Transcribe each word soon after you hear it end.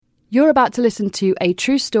You're about to listen to a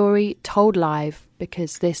true story told live,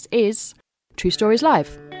 because this is True Stories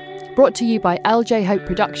Live, brought to you by LJ Hope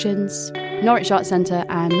Productions, Norwich Arts Centre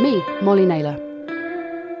and me, Molly Naylor.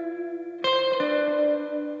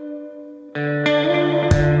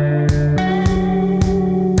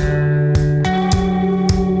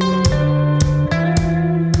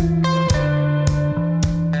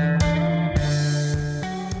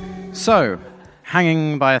 So,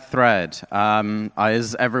 hanging by a thread.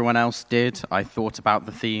 As everyone else did, I thought about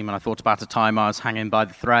the theme and I thought about a time I was hanging by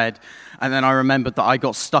the thread, and then I remembered that I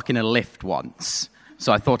got stuck in a lift once,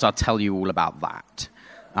 so I thought I'd tell you all about that.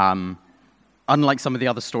 Unlike some of the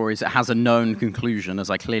other stories, it has a known conclusion, as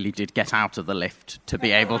I clearly did get out of the lift to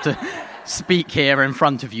be able to speak here in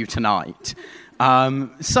front of you tonight.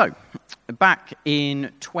 So, back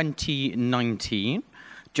in 2019,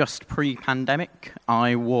 just pre-pandemic,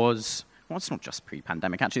 well, it's not just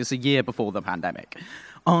pre-pandemic, actually, it's a year before the pandemic.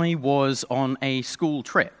 I was on a school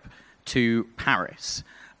trip to Paris,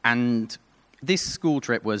 and this school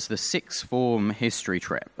trip was the sixth form history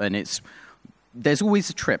trip, and there's always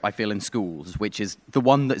a trip, I feel, in schools, which is the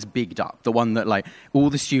one that's bigged up, the one that, like, all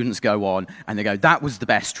the students go on, and they go, that was the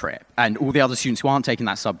best trip, and all the other students who aren't taking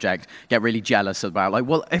that subject get really jealous about, like,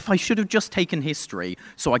 well, if I should have just taken history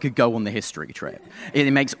so I could go on the history trip, it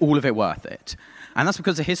makes all of it worth it. And that's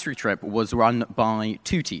because the history trip was run by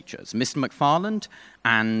two teachers, Mr. McFarland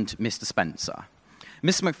and Mr. Spencer.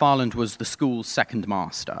 Mr. McFarland was the school's second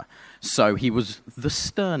master, so he was the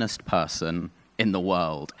sternest person in the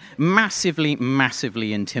world. Massively,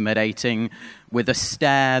 massively intimidating, with a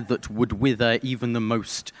stare that would wither even the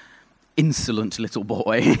most insolent little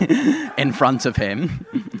boy in front of him.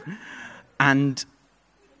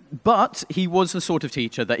 But he was the sort of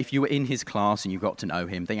teacher that if you were in his class and you got to know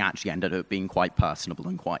him, they actually ended up being quite personable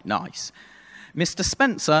and quite nice. Mr.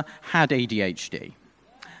 Spencer had ADHD.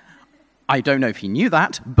 I don't know if he knew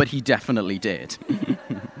that, but he definitely did.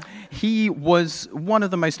 He was one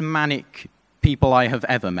of the most manic people I have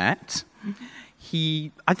ever met.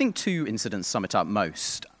 I think two incidents sum it up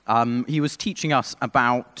most. He was teaching us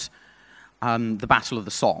about the Battle of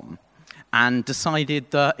the Somme and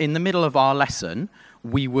decided that in the middle of our lesson,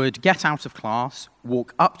 we would get out of class,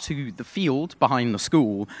 walk up to the field behind the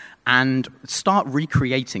school, and start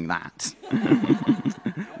recreating that.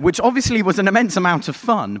 Which obviously was an immense amount of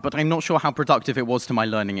fun, but I'm not sure how productive it was to my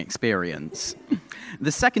learning experience.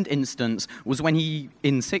 The second instance was when he,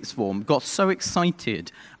 in sixth form, got so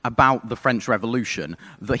excited about the French Revolution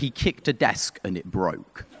that he kicked a desk and it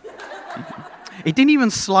broke. It didn't even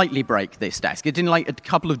slightly break, this desk. It didn't, like, a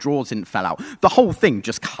couple of drawers didn't fell out. The whole thing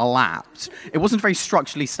just collapsed. It wasn't a very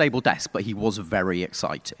structurally stable desk, but he was very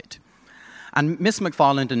excited. And Miss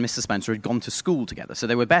McFarland and Mr. Spencer had gone to school together, so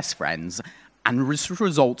they were best friends, and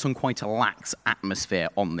results in quite a lax atmosphere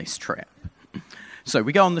on this trip. So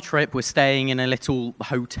we go on the trip, we're staying in a little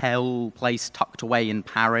hotel place tucked away in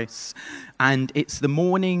Paris, and it's the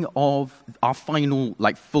morning of our final,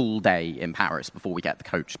 full day in Paris before we get the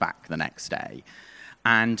coach back the next day.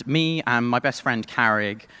 And me and my best friend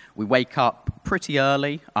Carrig, we wake up pretty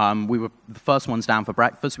early. We were the first ones down for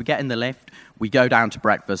breakfast. We get in the lift, we go down to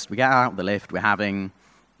breakfast, we get out of the lift, we're having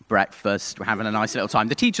breakfast, we're having a nice little time.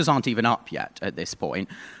 The teachers aren't even up yet at this point.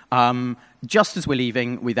 Just as we're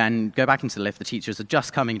leaving, we then go back into the lift. The teachers are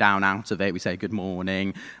just coming down out of it. We say good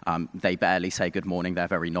morning. They barely say good morning. They're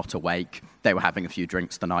very not awake. They were having a few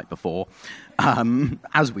drinks the night before,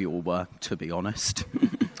 as we all were, to be honest.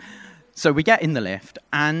 So we get in the lift,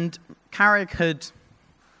 and Carrick had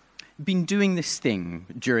been doing this thing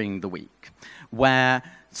during the week where,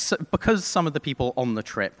 because some of the people on the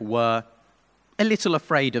trip were a little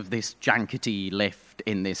afraid of this jankety lift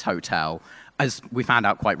in this hotel, as we found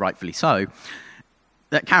out quite rightfully so,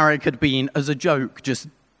 that Carrick had been, as a joke, just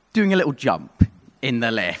doing a little jump in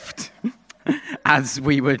the lift as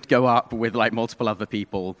we would go up with multiple other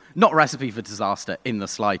people, not a recipe for disaster in the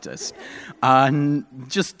slightest, and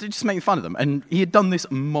just making fun of them. And he had done this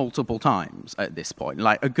multiple times at this point,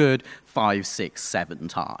 a good 5, 6, 7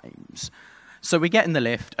 times. So we get in the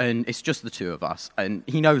lift, and it's just the two of us, and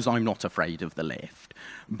he knows I'm not afraid of the lift,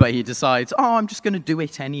 but he decides, I'm just going to do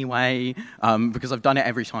it anyway, because I've done it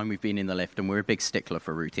every time we've been in the lift, and we're a big stickler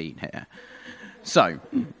for routine here. So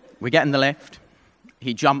we get in the lift,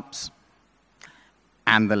 he jumps,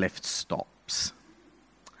 and the lift stops.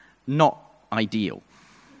 Not ideal.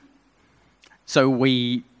 So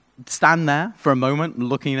we stand there for a moment,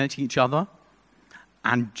 looking at each other,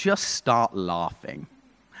 and just start laughing.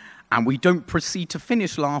 And we don't proceed to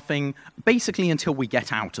finish laughing basically until we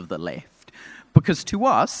get out of the lift. Because to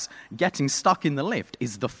us, getting stuck in the lift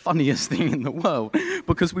is the funniest thing in the world,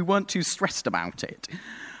 because we weren't too stressed about it.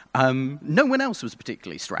 No one else was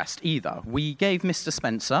particularly stressed either. We gave Mr.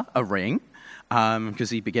 Spencer a ring, because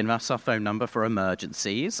he'd been giving us our phone number for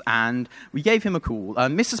emergencies, and we gave him a call.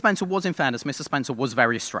 Mr. Spencer was, in fairness, Mr. Spencer was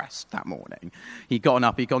very stressed that morning. He'd gotten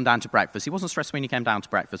up, he'd gone down to breakfast. He wasn't stressed when he came down to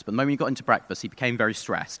breakfast, but the moment he got into breakfast, he became very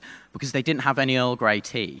stressed because they didn't have any Earl Grey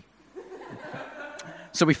tea.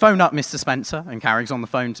 So we phone up Mr. Spencer, and Carrick's on the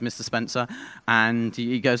phone to Mr. Spencer, and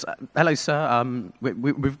he goes, "Hello, sir,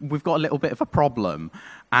 we've got a little bit of a problem."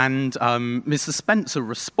 And Mr. Spencer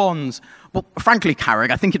responds, "Well, frankly,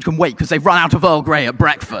 Carrick, I think it can wait because they've run out of Earl Grey at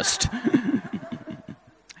breakfast."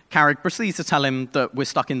 Carrick proceeds to tell him that we're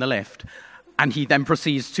stuck in the lift, and he then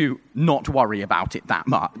proceeds to not worry about it that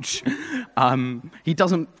much. He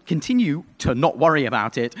doesn't continue to not worry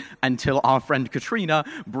about it until our friend Katrina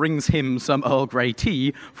brings him some Earl Grey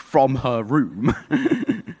tea from her room.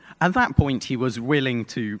 At that point, he was willing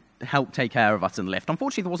to help take care of us in the lift.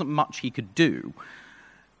 Unfortunately, there wasn't much he could do,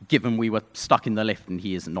 given we were stuck in the lift and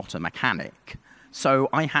he is not a mechanic. So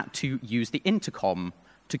I had to use the intercom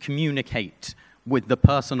to communicate with the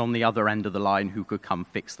person on the other end of the line who could come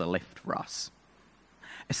fix the lift for us.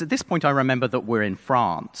 It's at this point I remember that we're in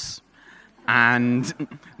France, and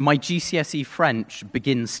my GCSE French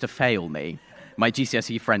begins to fail me. My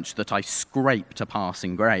GCSE French that I scraped a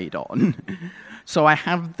passing grade on. So I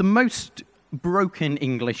have the most broken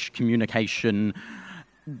English communication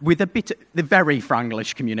with the very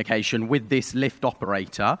Franglish communication with this lift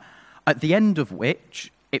operator, at the end of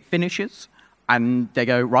which it finishes, and they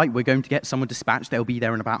go, "Right, we're going to get someone dispatched. They'll be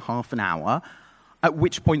there in about half an hour," at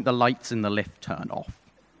which point the lights in the lift turn off.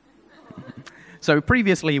 So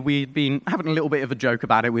previously, we'd been having a little bit of a joke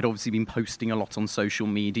about it. We'd obviously been posting a lot on social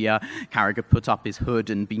media. Carrick had put up his hood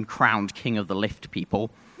and been crowned king of the lift people.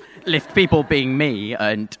 Lift people being me,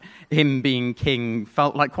 and him being king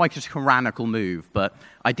felt like quite a tyrannical move, but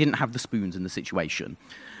I didn't have the spoons in the situation.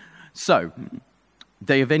 So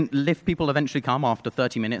the lift people eventually come after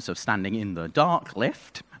 30 minutes of standing in the dark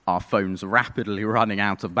lift. Our phone's rapidly running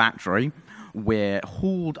out of battery. We're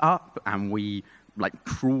hauled up, and we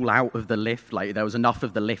crawl out of the lift. There was enough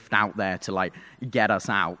of the lift out there to get us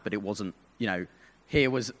out, but it wasn't,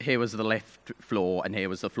 here was the lift floor, and here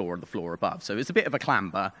was the floor and the floor above. So it was a bit of a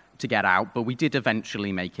clamber to get out, but we did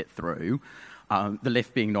eventually make it through, the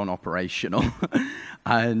lift being non-operational,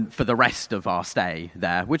 and for the rest of our stay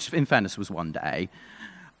there, which in fairness was one day.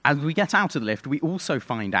 As we get out of the lift, we also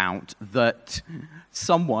find out that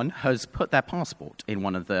someone has put their passport in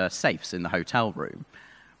one of the safes in the hotel room,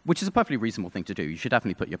 which is a perfectly reasonable thing to do. You should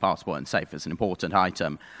definitely put your passport in safe. It's an important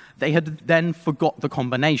item. They had then forgot the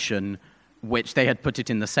combination which they had put it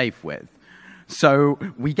in the safe with. So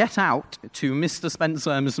we get out to Mr. Spencer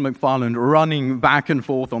and Mr. McFarland running back and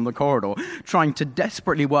forth on the corridor, trying to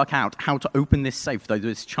desperately work out how to open this safe so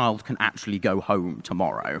this child can actually go home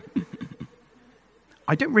tomorrow.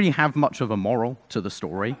 I don't really have much of a moral to the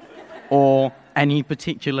story, or any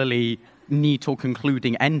particularly neat or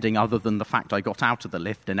concluding ending other than the fact I got out of the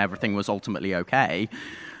lift and everything was ultimately okay.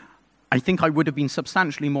 I think I would have been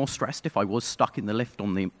substantially more stressed if I was stuck in the lift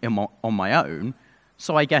on my own.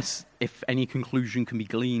 So I guess if any conclusion can be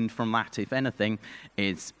gleaned from that, if anything,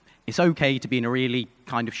 is it's okay to be in a really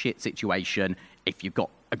kind of shit situation if you've got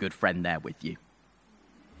a good friend there with you.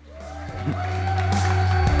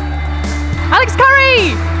 Alex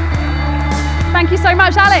Curry! Thank you so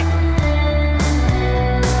much, Alex.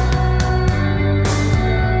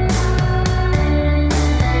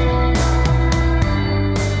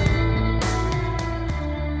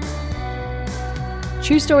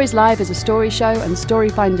 True Stories Live is a story show and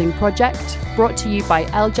story-finding project brought to you by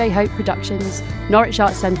LJ Hope Productions, Norwich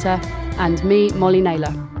Arts Centre, and me, Molly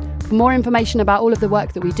Naylor. For more information about all of the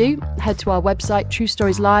work that we do, head to our website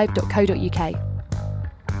truestorieslive.co.uk.